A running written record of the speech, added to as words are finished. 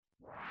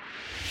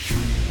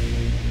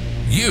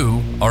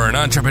You are an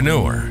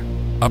entrepreneur,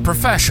 a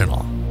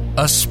professional,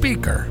 a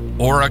speaker,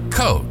 or a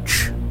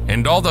coach.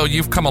 And although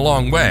you've come a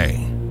long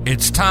way,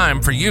 it's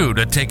time for you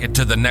to take it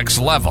to the next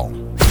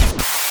level.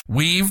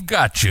 We've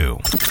got you.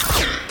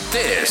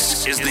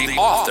 This is the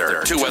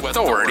Author to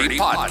Authority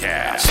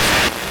podcast.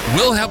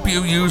 We'll help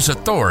you use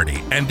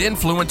authority and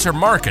influencer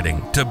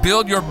marketing to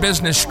build your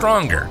business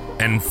stronger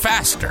and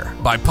faster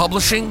by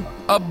publishing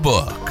a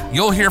book.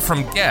 You'll hear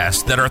from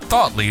guests that are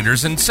thought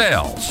leaders in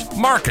sales,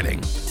 marketing,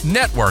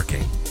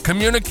 networking,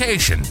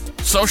 communication,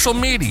 social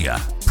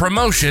media,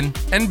 promotion,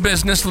 and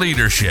business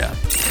leadership.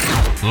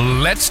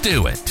 Let's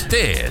do it.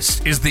 This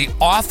is the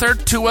Author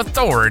to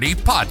Authority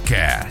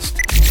podcast.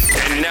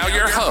 And now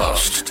your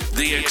host,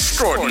 the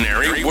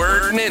extraordinary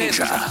word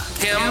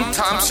ninja, Kim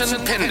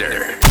Thompson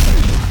Pinder.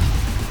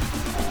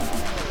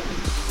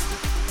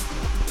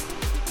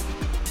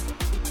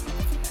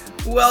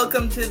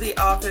 Welcome to the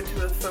Author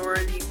to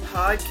Authority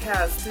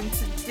podcast. And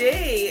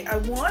today I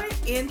want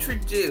to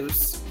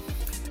introduce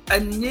a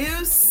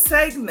new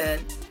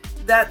segment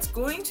that's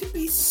going to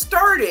be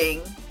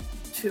starting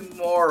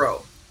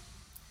tomorrow.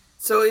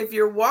 So if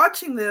you're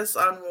watching this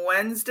on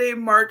Wednesday,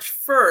 March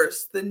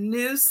 1st, the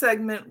new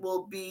segment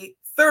will be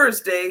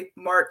Thursday,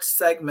 March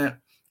 2nd.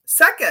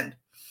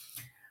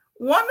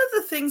 One of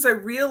the things I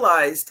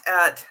realized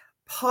at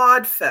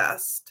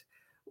PodFest,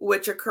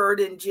 which occurred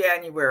in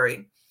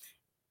January,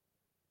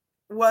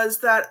 was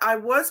that I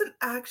wasn't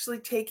actually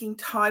taking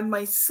time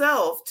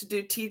myself to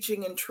do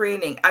teaching and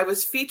training. I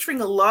was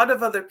featuring a lot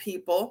of other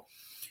people,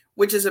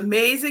 which is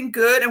amazing,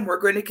 good, and we're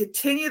going to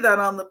continue that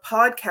on the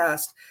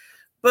podcast.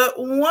 But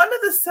one of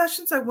the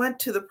sessions I went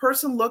to, the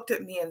person looked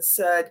at me and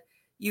said,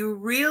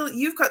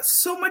 you've got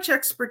so much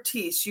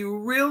expertise. You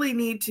really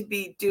need to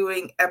be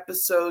doing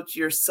episodes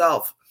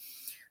yourself.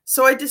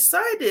 So I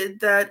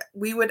decided that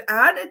we would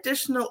add an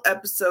additional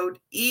episode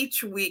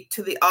each week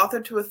to the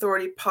Author to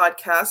Authority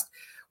podcast,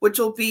 which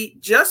will be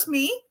just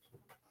me.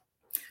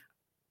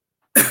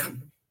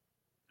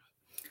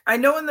 I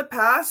know in the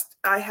past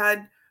I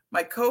had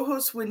my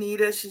co-host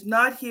Juanita. She's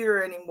not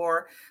here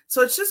anymore.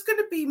 So it's just going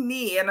to be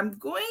me. And I'm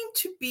going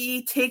to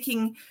be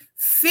taking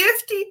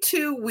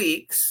 52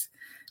 weeks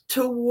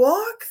to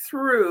walk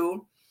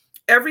through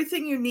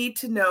everything you need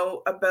to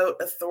know about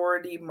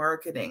authority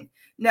marketing.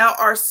 Now,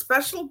 our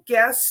special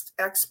guest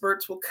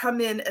experts will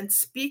come in and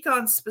speak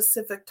on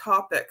specific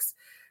topics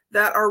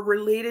that are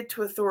related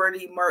to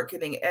authority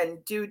marketing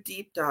and do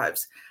deep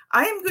dives.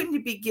 I am going to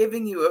be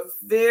giving you a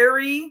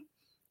very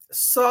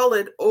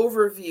solid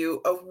overview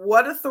of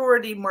what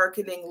authority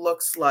marketing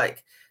looks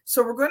like.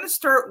 So we're going to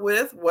start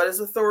with what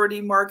is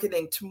authority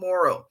marketing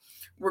tomorrow.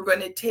 We're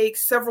going to take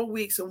several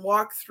weeks and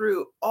walk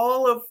through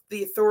all of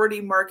the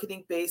authority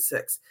marketing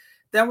basics.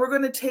 Then we're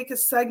going to take a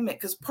segment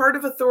because part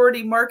of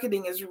authority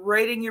marketing is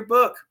writing your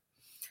book.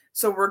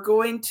 So we're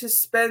going to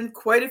spend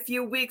quite a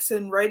few weeks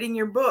in writing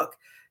your book.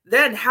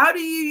 Then how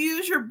do you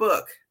use your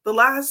book? The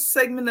last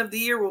segment of the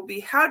year will be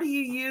how do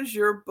you use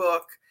your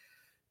book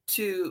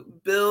to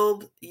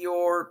build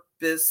your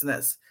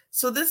business.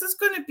 So this is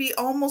going to be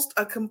almost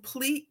a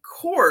complete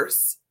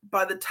course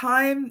by the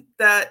time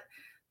that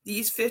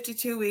these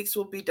 52 weeks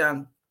will be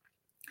done.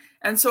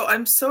 And so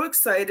I'm so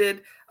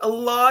excited. A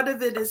lot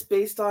of it is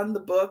based on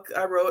the book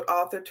I wrote,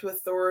 Author to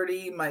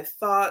Authority, my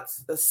thoughts,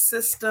 the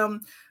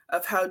system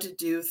of how to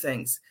do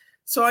things.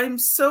 So I'm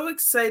so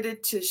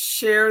excited to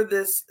share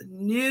this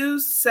new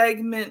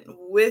segment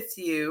with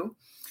you.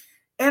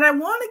 And I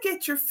want to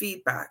get your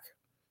feedback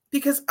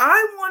because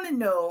I want to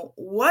know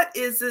what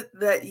is it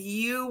that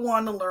you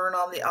want to learn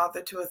on the Author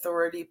to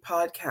Authority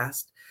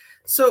podcast.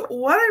 So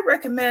what I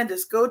recommend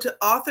is go to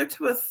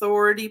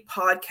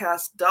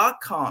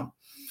authortoauthoritypodcast.com.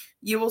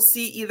 You will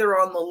see either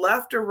on the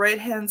left or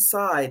right-hand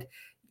side,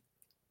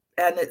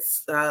 and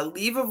it's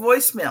leave a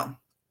voicemail.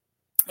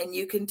 And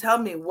you can tell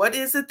me what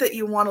is it that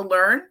you want to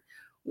learn?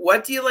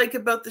 What do you like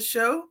about the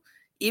show?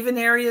 Even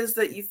areas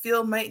that you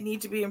feel might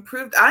need to be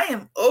improved. I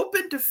am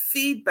open to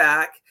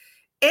feedback.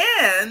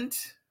 And,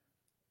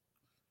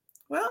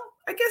 well,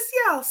 I guess,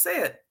 I'll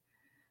say it.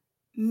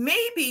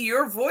 Maybe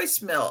your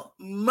voicemail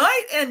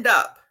might end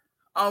up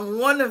on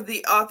one of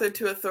the Author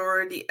to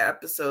Authority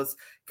episodes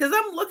because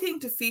I'm looking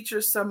to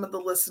feature some of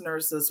the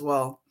listeners as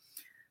well.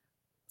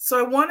 So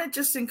I want to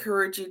just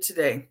encourage you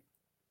today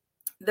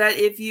that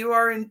if you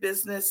are in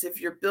business, if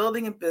you're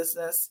building a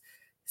business,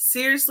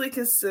 seriously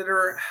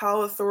consider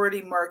how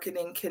authority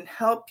marketing can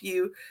help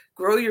you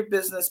grow your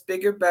business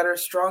bigger, better,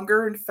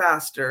 stronger, and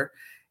faster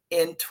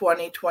in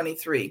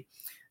 2023.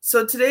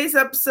 So today's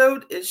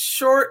episode is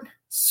short,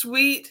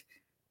 sweet,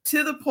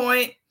 to the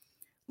point.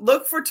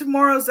 Look for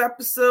tomorrow's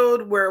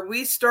episode where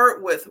we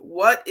start with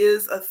what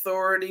is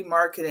authority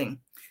marketing.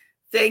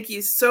 Thank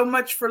you so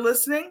much for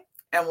listening,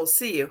 and we'll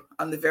see you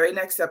on the very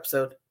next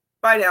episode.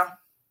 Bye now.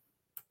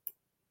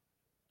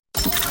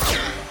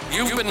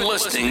 You've been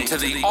listening to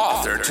the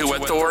Author to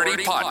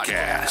Authority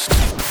podcast.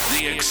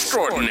 The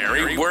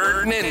extraordinary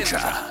word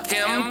ninja,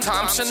 Kim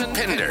Thompson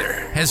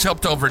Pinder, has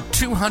helped over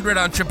 200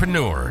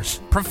 entrepreneurs,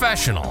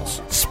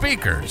 professionals,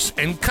 speakers,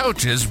 and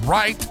coaches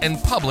write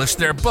and publish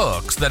their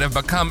books that have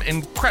become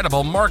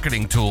incredible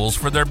marketing tools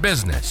for their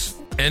business.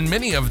 And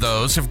many of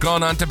those have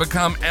gone on to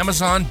become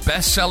Amazon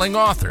best-selling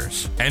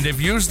authors and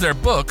have used their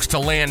books to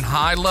land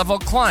high-level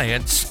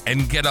clients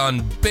and get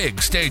on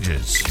big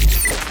stages.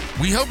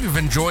 We hope you've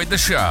enjoyed the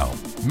show.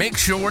 Make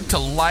sure to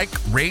like,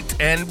 rate,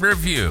 and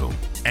review.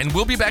 And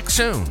we'll be back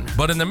soon.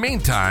 But in the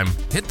meantime,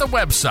 hit the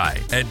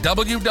website at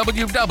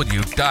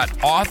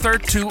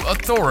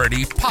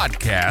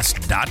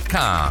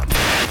www.authortoauthoritypodcast.com.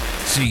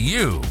 See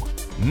you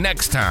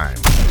next time.